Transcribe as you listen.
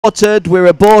We're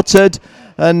aborted,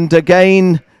 and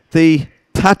again the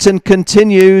pattern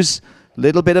continues.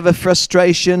 Little bit of a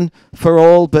frustration for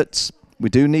all, but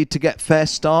we do need to get fair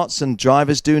starts, and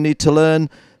drivers do need to learn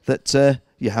that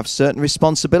you have certain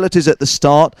responsibilities at the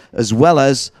start, as well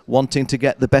as wanting to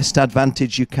get the best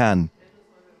advantage you can.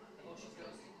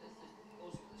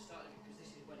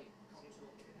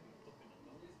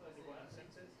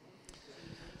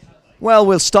 Well,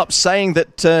 we'll stop saying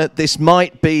that this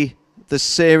might be the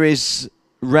series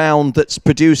round that's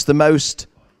produced the most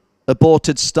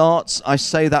aborted starts. I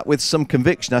say that with some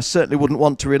conviction. I certainly wouldn't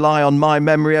want to rely on my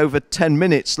memory over 10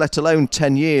 minutes, let alone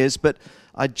 10 years, but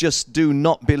I just do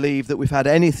not believe that we've had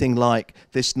anything like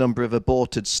this number of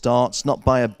aborted starts, not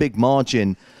by a big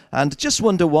margin. And just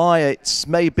wonder why. It's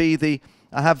maybe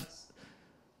I have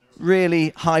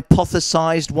really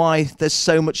hypothesized why there's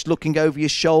so much looking over your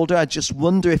shoulder. I just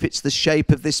wonder if it's the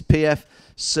shape of this PF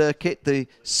circuit, the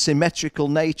symmetrical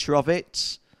nature of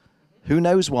it. Who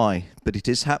knows why, but it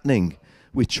is happening.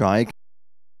 We try again.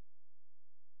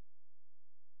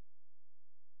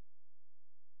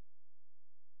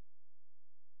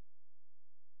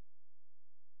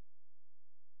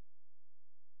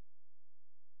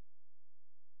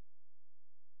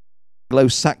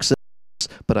 Anglo-Saxons,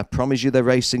 but I promise you they're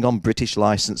racing on British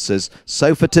licenses.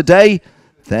 So for today,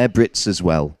 they're Brits as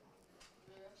well.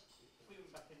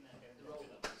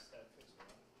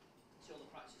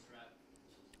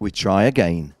 We try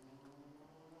again.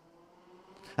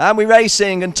 And we're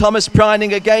racing, and Thomas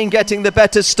Pryning again getting the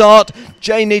better start.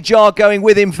 Jay Nijar going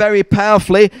with him very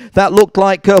powerfully. That looked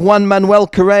like Juan Manuel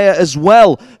Correa as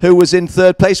well, who was in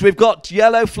third place. We've got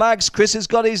yellow flags. Chris has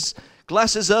got his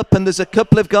glasses up, and there's a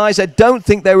couple of guys. I don't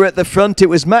think they were at the front. It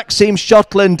was Maxim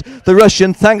Shotland, the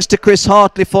Russian. Thanks to Chris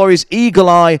Hartley for his eagle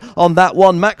eye on that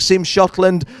one. Maxim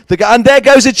Shotland, the guy. And there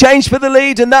goes a change for the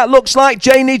lead, and that looks like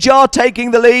Jay Nijar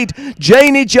taking the lead. Jay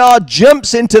Nijar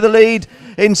jumps into the lead.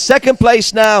 In second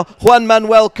place now, Juan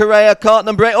Manuel Correa, cart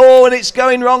number 8. Oh, and it's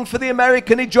going wrong for the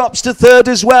American. He drops to third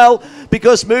as well,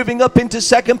 because moving up into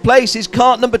second place is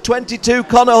cart number 22,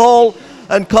 Connor Hall.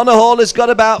 And Connor Hall has got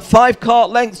about 5 cart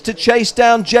lengths to chase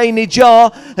down Jay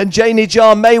Nijar, and Jay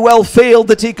Nijar may well feel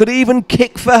that he could even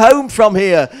kick for home from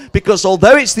here, because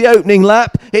although it's the opening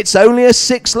lap, it's only a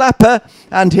 6-lapper,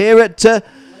 and here at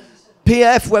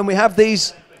PF, when we have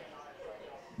these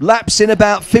laps in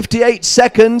about 58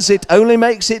 seconds, it only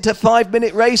makes it a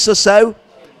 5-minute race or so.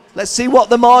 Let's see what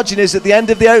the margin is at the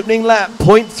end of the opening lap.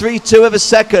 0.32 of a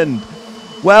second.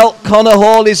 Well, Connor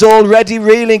Hall is already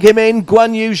reeling him in.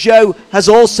 Guan Yu Zhou has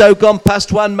also gone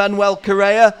past Juan Manuel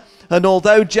Correa. And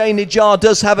although Jay Nijar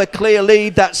does have a clear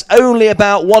lead, that's only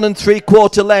about 1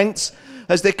 3/4 lengths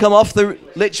as they come off the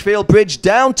Litchfield Bridge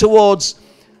down towards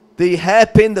the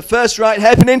hairpin, the first right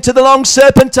hairpin into the long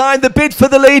serpentine. The bid for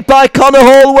the lead by Connor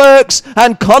Hall works,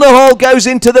 and Connor Hall goes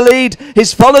into the lead.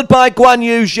 He's followed by Guan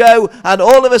Yu Zhou, and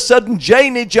all of a sudden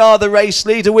Jay Nijar, the race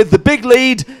leader with the big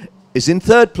lead, is in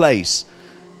third place.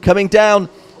 Coming down,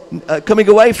 coming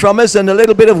away from us, and a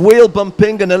little bit of wheel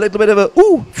bumping and a little bit of a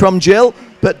ooh from Jill,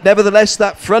 but nevertheless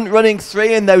that front running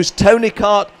 3 in those Tony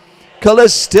Kart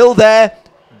colours still there.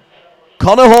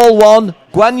 Connor Hall 1,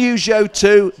 Guan Yu Zhou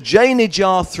 2, Jay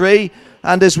Nijar 3,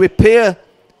 and as we peer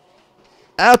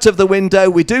out of the window,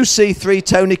 we do see 3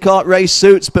 Tony Kart race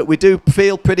suits, but we do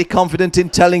feel pretty confident in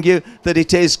telling you that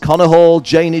it is Connor Hall,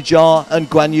 Jay Nijar and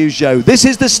Guan Yu Zhou. This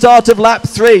is the start of lap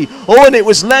 3. Oh, and it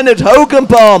was Leonard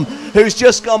Hogenbaum who's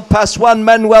just gone past Juan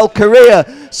Manuel Correa.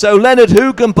 So Leonard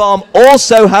Hogenbaum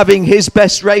also having his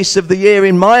best race of the year,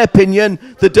 in my opinion.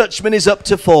 The Dutchman is up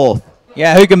to 4th.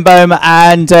 Yeah, Hugenboom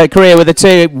and Correa with the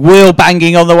 2 wheel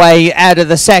banging on the way out of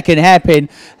the second hairpin.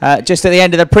 Just at the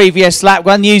end of the previous lap.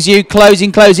 Guan Yu Zhou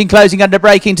closing under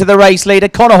braking to the race leader.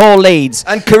 Connor Hall leads.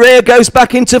 And Correa goes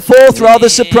back into 4th, rather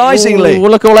surprisingly. Ooh,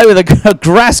 look all over the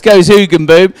grass goes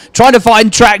Hugenboom, trying to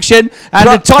find traction.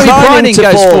 And Tommy Pryning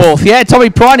goes 4th. Yeah, Tommy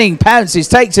Pryning pounces,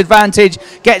 takes advantage,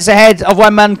 gets ahead of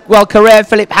Juan Manuel Correa.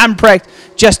 Philip Hamprecht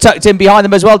just tucked in behind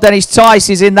them as well. Dennis Tice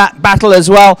is in that battle as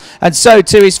well, and so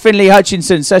too is Finley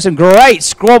Hutchinson. So some great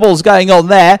squabbles going on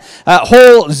there.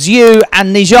 Hall, Zhu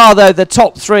and Nijar, though, the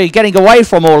top 3, getting away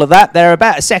from all of that. They're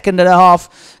about a second and a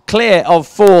half clear of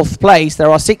 4th place. There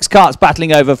are 6 karts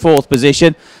battling over 4th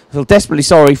position. I feel desperately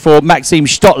sorry for Maxim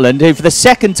Stotland, who for the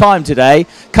second time today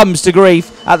comes to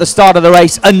grief at the start of the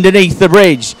race underneath the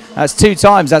bridge. That's 2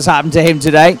 times that's happened to him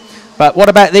today. But what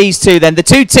about these 2 then? The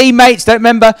 2 teammates, don't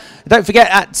forget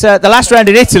at the last round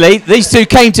in Italy, these 2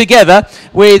 came together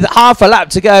with half a lap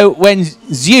to go when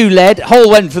Zhu led. Hall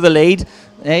went for the lead.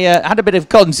 They had a bit of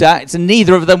contact, and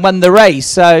neither of them won the race.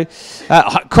 So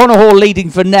Connor Hall leading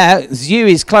for now. Zhu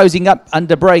is closing up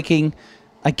under braking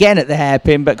again at the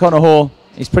hairpin, but Conor Hall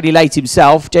is pretty late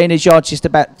himself. Jay Nijar just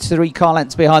about 3 car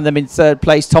lengths behind them in 3rd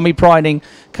place. Tommy Preining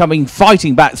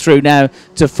fighting back through now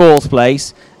to 4th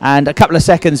place, and a couple of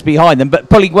seconds behind them, but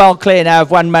pulling well clear now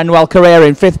of Juan Manuel Carrera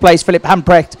in 5th place. Philip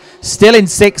Hamprecht still in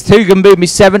 6th. Hugenboom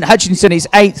is 7th. Hutchinson is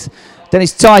 8th.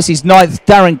 Dennis Tice is 9th.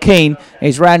 Darren Keane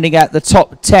is rounding out the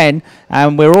top 10,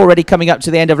 and we're already coming up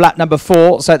to the end of lap number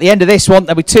 4. So at the end of this one,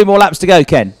 there'll be 2 more laps to go,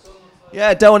 Ken. Yeah,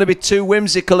 I don't want to be too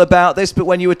whimsical about this, but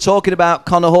when you were talking about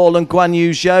Conor Hall and Guan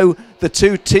Yu Zhou, the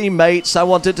 2 teammates, I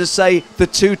wanted to say the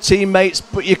 2 teammates,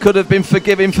 but you could have been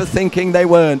forgiven for thinking they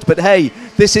weren't. But hey,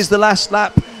 this is the last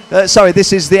lap.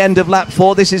 This is the end of lap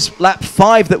 4. This is lap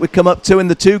 5 that we come up to, and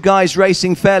the 2 guys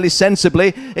racing fairly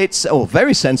sensibly.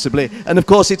 Very sensibly. And of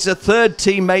course, it's a 3rd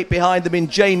teammate behind them in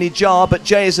Jay Nijar, but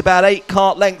Jay is about 8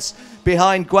 kart lengths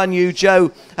behind Guan Yu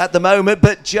Zhou at the moment.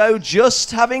 But Zhou just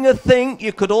having a think.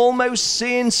 You could almost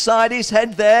see inside his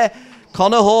head there.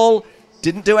 Conor Hall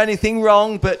didn't do anything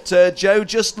wrong, but Zhou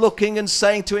just looking and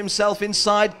saying to himself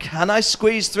inside, can I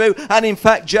squeeze through? And in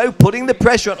fact, Zhou putting the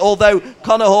pressure on, although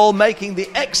Conor Hall making the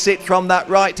exit from that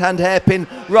right-hand hairpin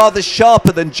rather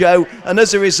sharper than Zhou, and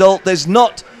as a result, there's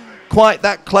not quite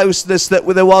that closeness that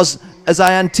there was as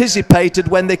I anticipated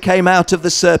when they came out of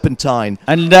the Serpentine.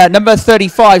 And number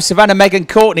 35, Savannah Megan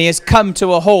Courtney, has come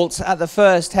to a halt at the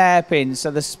first hairpin.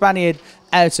 So the Spaniard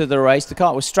out of the race. The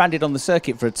kart was stranded on the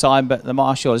circuit for a time, but the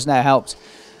marshal has now helped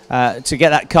to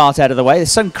get that kart out of the way. The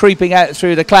sun creeping out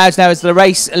through the clouds now as the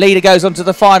race leader goes on to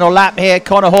the final lap here.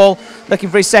 Conor Hall looking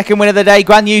for his 2nd win of the day.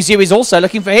 Guan Yu Zhou is also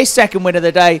looking for his 2nd win of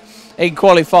the day in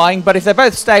qualifying, but if they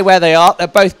both stay where they are, they'll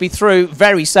both be through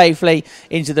very safely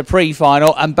into the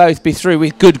pre-final and both be through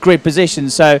with good grid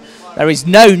positions. So there is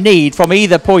no need from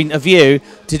either point of view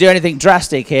to do anything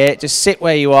drastic here. Just sit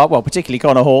where you are. Well, particularly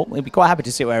Conor Hall, he'll be quite happy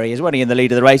to sit where he is, when he's in the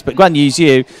lead of the race. But Guan Yu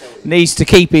Zhou needs to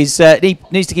keep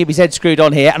his head screwed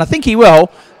on here, and I think he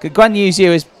will. Guan Yu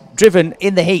Zhou is driven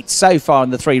in the heat so far in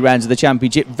the 3 rounds of the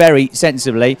championship very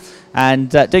sensibly, and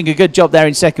doing a good job there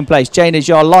in 2nd place. Jay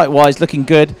Nijar likewise looking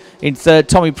good in 3rd.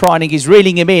 Tommy Preining is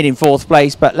reeling him in 4th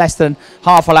place, but less than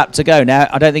half a lap to go now.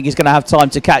 I don't think he's going to have time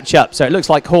to catch up, so it looks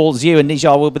like Hall, Zhou and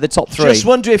Nijar will be the top 3. Just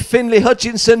wonder if Finlay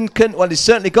Hutchinson can, well, he's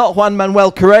certainly got Juan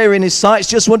Manuel Carrera in his sights.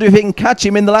 Just wonder if he can catch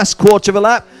him in the last quarter of a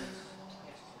lap.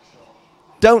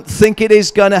 Don't think it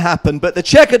is going to happen, but the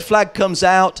checkered flag comes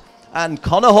out, and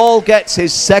Conor Hall gets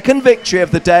his 2nd victory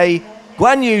of the day.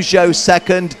 Guan Yu Zhou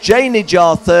 2nd, Jay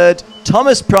Nijar 3rd,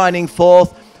 Thomas Preining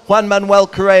 4th. Juan Manuel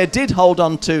Correa did hold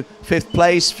on to 5th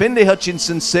place. Finlay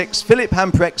Hutchinson 6th, Philip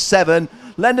Hamprecht 7th.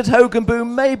 Leonard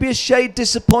Hogenboom maybe a shade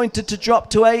disappointed to drop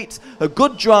to 8th. A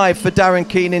good drive for Darren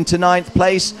Keane into 9th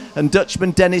place, and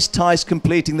Dutchman Dennis Tice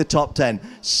completing the top 10.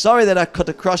 Sorry that I cut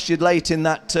across you late in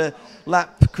that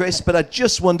lap, Chris, but I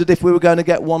just wondered if we were going to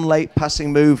get one late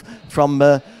passing move from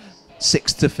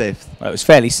 6th to 5th. Well, it was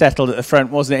fairly settled at the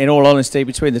front, wasn't it, in all honesty,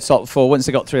 between the top 4. Once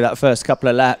they got through that first couple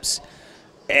of laps,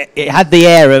 it had the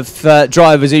air of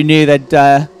drivers who knew they'd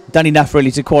done enough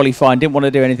really to qualify and didn't want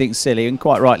to do anything silly, and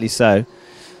quite rightly so.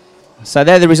 So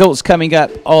there are the results coming up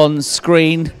on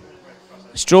screen.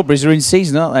 Strawberries are in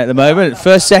season, aren't they, at the moment?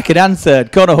 1st, 2nd and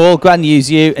 3rd. Conor Hall, Guan Yu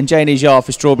Zhou and Jay Nijar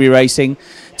for Strawberry Racing.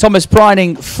 Thomas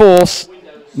Preining 4th,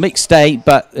 mixed state,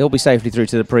 but he'll be safely through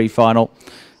to the pre-final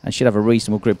and should have a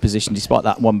reasonable grid position despite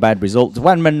that one bad result.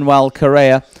 Juan Manuel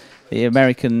Correa, the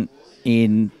American,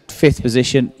 in 5th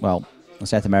position. Well,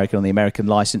 South American on the American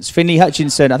licence. Finlay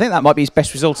Hutchinson, I think that might be his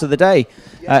best result of the day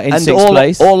in 6th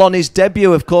place. All on his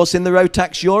debut, of course, in the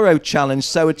Rotax Euro Challenge.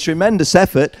 So a tremendous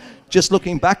effort. Just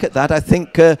looking back at that, I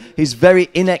think he's very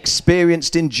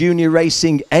inexperienced in junior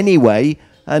racing anyway.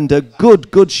 And a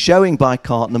good showing by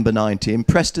kart number 90.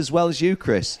 Impressed as well as you,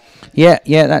 Chris. Yeah,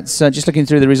 that's just looking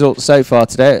through the results so far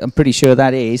today. I'm pretty sure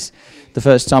that is the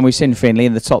first time we've seen Finlay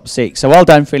in the top 6. So well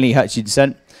done, Finlay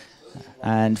Hutchinson.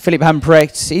 And Philip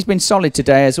Hamprecht, he's been solid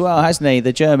today as well, hasn't he?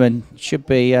 The German should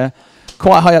be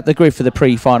quite high up the grid for the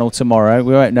pre-final tomorrow.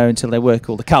 We won't know until they work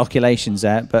all the calculations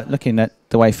out. But looking at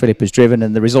the way Philip has driven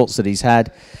and the results that he's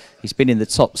had, he's been in the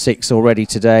top 6 already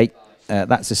today.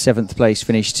 That's a 7th place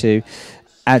finish to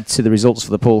add to the results for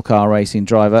the pool car racing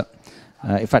driver.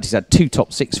 In fact, he's had 2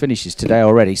 top 6 finishes today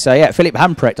already. So yeah, Philip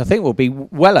Hamprecht, I think, will be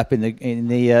well up in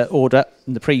the order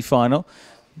in the pre-final,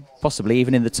 possibly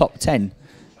even in the top 10.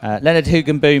 Leonard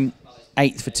Hugenboom,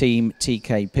 8th for Team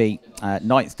TKP,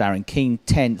 9th Darren Keane,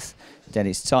 10th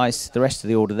Dennis Tice. The rest of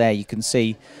the order there you can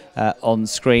see on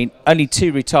screen. Only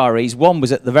 2 retirees. One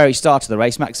was at the very start of the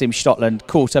race. Maxim Stotland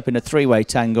caught up in a 3-way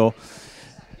tangle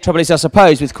Trouble is, I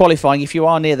suppose, with qualifying, if you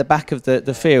are near the back of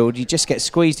the field, you just get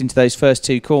squeezed into those first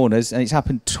two corners, and it's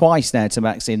happened twice now to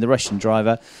Maxime, the Russian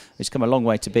driver, who's come a long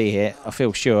way to be here. I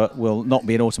feel sure will not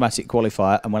be an automatic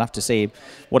qualifier, and we'll have to see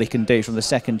what he can do from the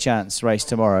second chance race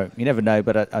tomorrow. You never know,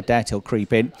 but I doubt he'll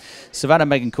creep in. Savannah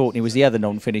Megan Courtney was the other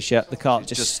non-finisher. The kart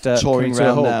just touring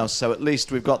around now, so at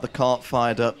least we've got the kart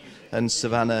fired up, and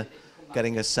Savannah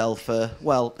getting herself,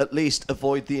 well, at least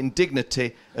avoid the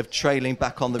indignity of trailing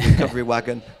back on the recovery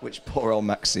wagon, which poor old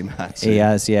Maxime had to. He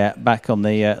has, yeah, back on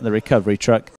the recovery truck.